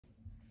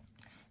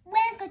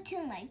welcome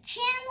to my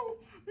channel.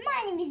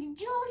 My name is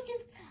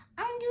Joseph.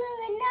 I'm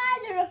doing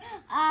another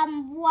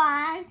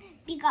one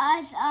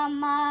because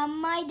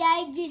my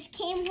dad just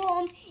came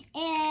home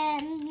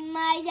and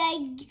my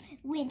dad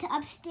went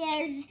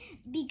upstairs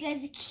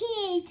because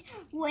Kate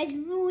was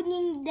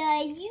ruining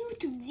the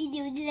YouTube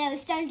video that I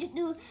was trying to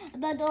do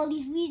about all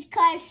these weird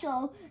cars.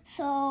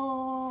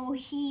 So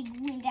he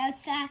went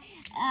outside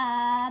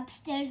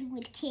upstairs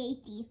with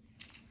Katie.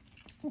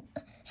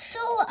 So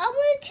I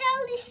want to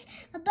tell this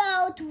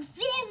about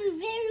very,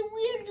 very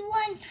weird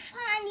ones,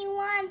 funny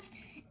ones.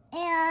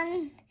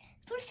 And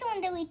first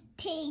one that we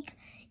take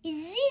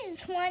is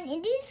this one.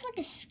 It is like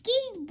a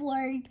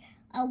skateboard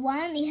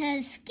one. It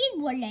has a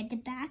skateboard at the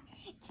back.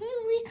 It's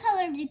new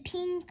recolored the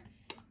pink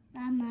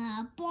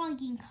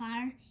bogging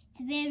car. It's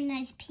a very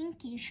nice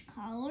pinkish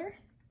color.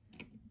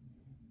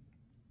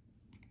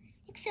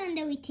 Next one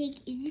that we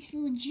take is this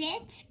little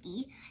jet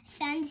ski. I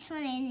found this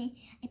one and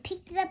I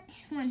picked up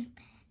this one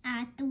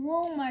at the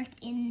Walmart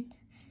in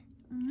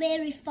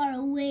very far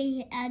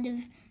away out of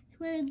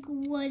when I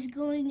was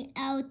going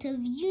out of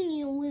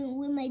Union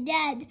with my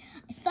dad.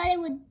 I thought I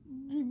would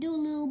do a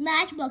little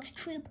matchbox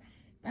trip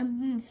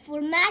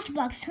for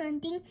matchbox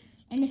hunting,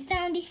 and I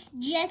found this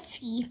jet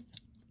ski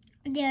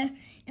there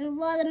and a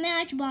lot of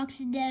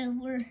matchboxes that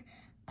were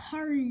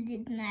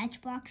carded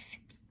matchbox.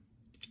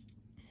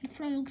 The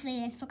front looks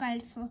like I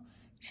forgot for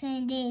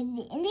showing and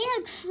they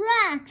have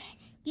tracks.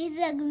 It's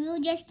like a real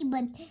jet ski,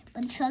 but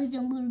the trucks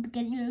don't move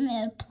because they're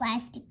made of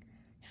plastic.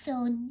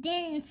 So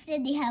then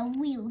instead they have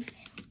wheels,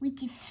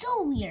 which is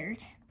so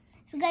weird.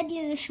 Forgot to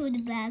even show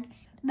the back.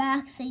 The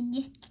back's like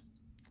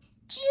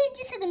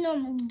just like a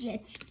normal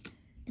jet ski.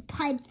 The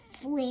pipe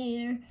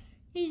flare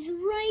is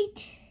right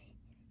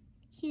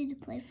here. The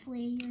pipe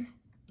flare.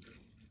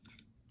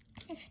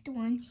 Next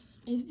one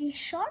is this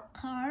shark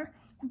car,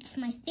 which is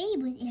my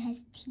favorite. It has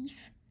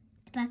teeth.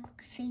 The back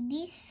looks like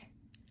this.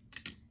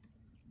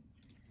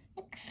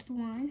 Next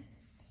one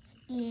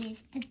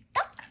is the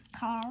duck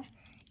car,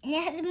 and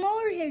it has a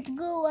motor here to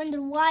go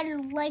underwater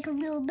like a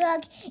real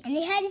duck. And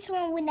they had this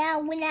one when I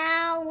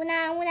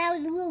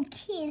was a little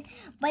kid,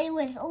 but it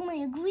was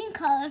only a green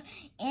color,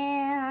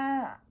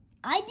 and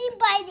I didn't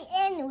buy it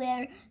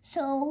anywhere.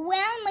 So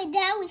when my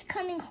dad was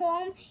coming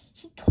home,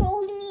 he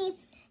told me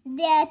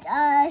that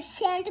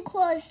Santa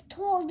Claus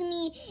told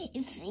me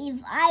if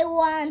I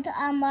want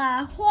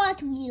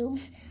Hot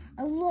Wheels,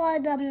 a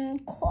lot of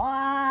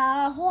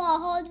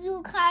Hot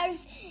Wheel cars,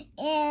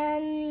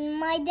 and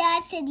my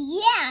dad said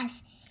yes,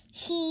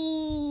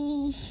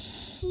 he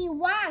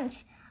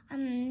wants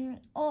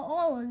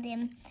all of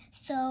them.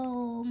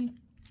 So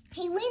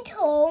he went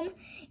home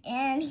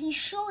and he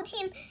showed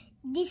him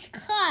this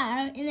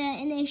car,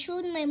 and I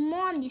showed my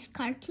mom this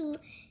car too.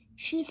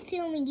 She's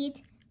filming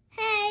it.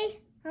 Hey,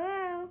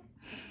 hello.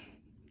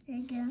 There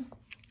you go.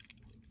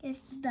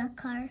 There's the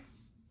car.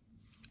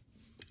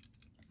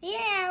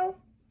 Hello.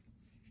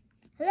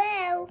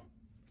 Hello.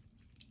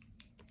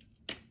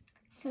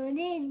 So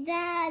this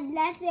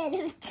last night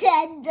of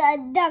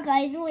the duck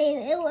eyes.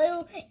 It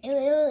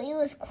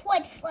was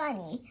quite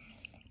funny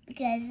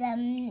because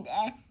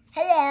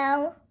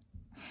hello.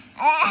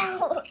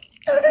 Hello.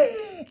 So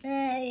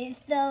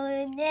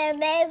the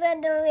next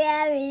one that we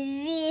have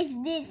is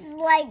this is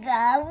like a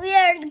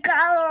weird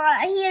color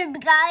right here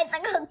because it's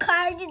like a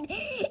carded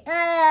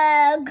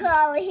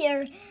color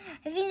here.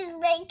 I think it's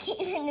like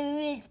even a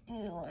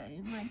mystery one,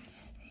 but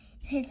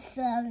it's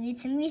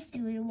a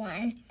mystery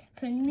one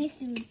from the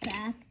mystery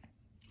pack.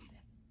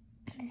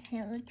 So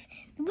it's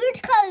the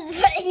weird colors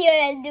right here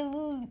and the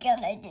movie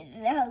color just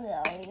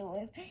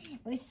it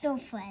was so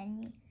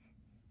funny.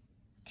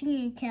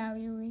 Couldn't tell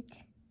you it.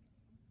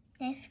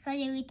 Next car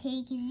that we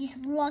take is this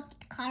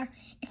rocket car.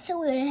 It's so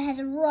weird, it has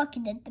a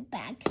rocket at the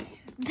back.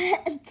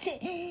 But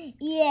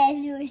yeah,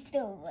 it was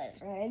so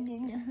much right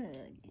in the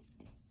hood.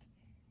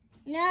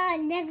 No,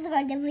 next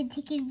car that we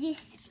take is this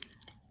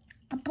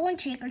a bone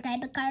shaker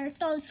type of car.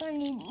 It's also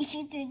in the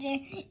shooter there.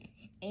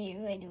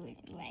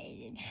 Why is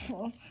it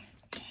full?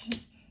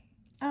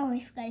 Oh, I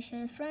forgot to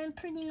show the front.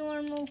 Pretty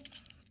normal.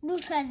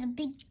 Roof has a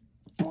big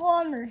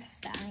bomber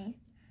sign.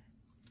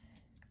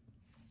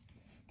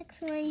 Next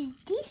one is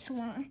this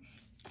one.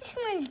 This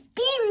one is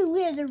very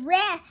weird. An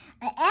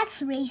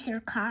X-Racer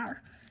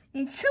car.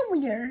 It's so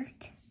weird.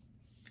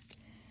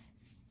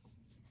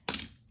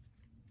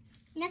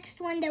 Next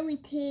one that we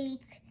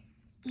take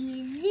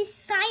is this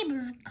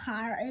cyber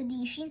car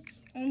edition,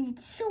 and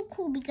it's so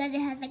cool because it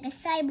has like a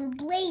cyber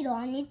blade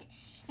on it,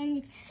 and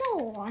it's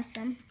so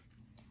awesome.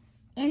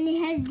 And it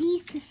has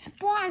these two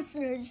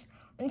sponsors,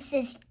 and it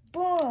says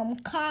Boom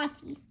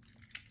Coffee.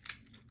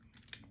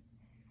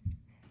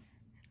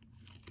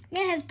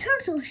 Then I have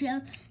Turtle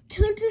Shell.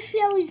 Turtle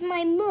Shell is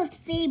my most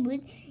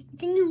favorite.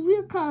 It's a new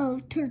real color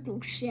of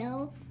Turtle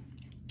Shell.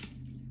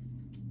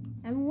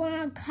 And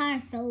one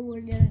car fell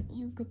over there.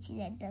 You could see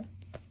that the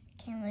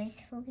camera is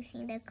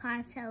focusing. The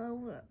car fell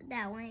over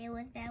that one. It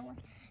was that one.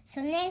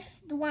 So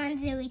next, the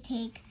ones that we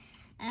take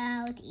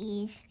out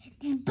is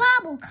this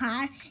bubble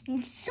car.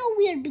 And it's so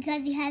weird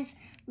because it has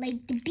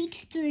like the big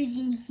stirrers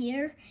in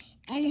here.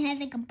 and it has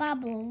like a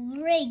bubble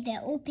rig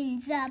that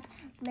opens up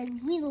like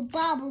little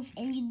bubbles,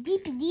 and you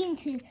dip it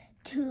into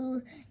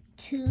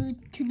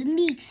the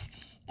mix,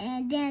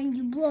 and then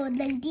you blow it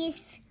like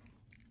this,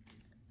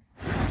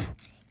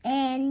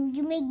 and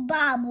you make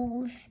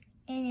bubbles,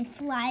 and it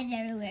flies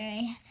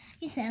everywhere. I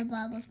used to have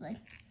bubbles, but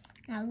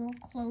now we'll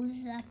close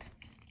up,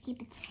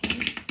 keep it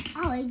safe.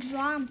 Oh, I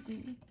dropped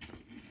it.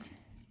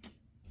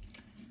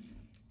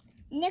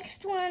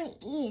 Next one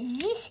is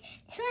this.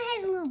 This one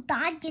has a little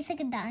dot, it's like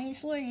a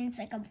dinosaur, and it's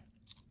like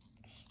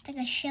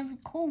a Chevy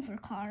Clover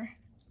car.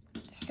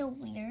 It's so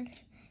weird.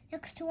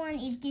 Next one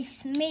is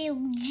this mail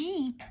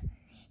Jeep,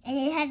 and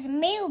it has a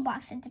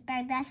mailbox at the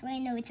back. That's why I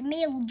know it's a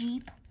mail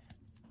Jeep.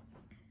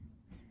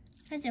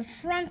 That's the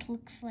front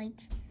looks like.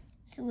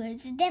 So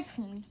it's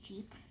definitely a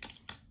Jeep.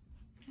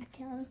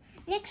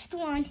 Next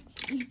one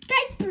is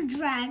diaper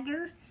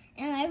dragger,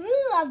 and I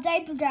really love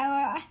diaper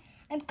dragger.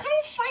 I'm kind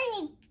of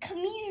finding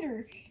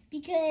commuter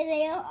because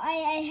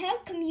I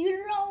have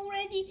commuter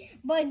already,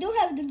 but I don't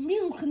have the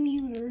real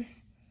commuter.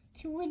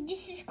 So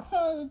this is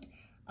called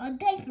a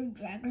diaper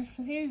dragger.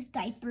 So here's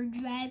diaper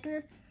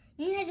dragger.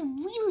 And it has a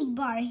wheelie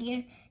bar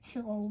here,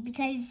 so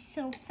because it's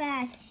so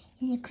fast,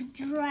 and it could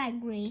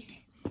drag race.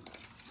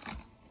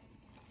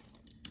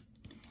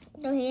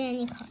 Don't hit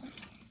any car.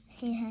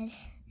 See, it has.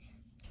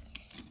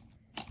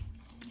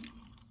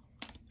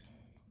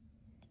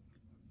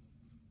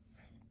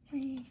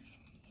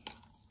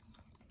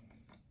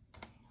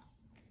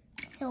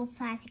 So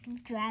fast it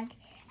can drag. It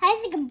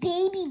has like a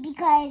baby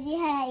because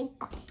it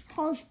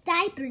holds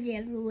diapers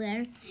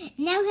everywhere.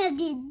 Now we have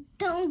the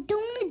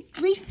donut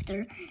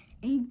drifter,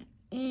 and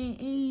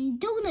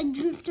donut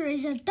drifter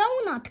is a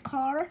donut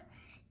car.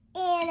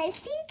 And I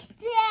think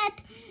that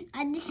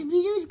this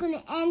video is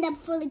gonna end up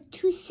for like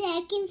 2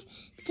 seconds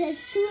because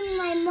soon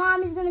my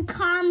mom is gonna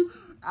come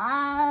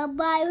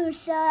by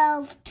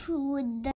herself to the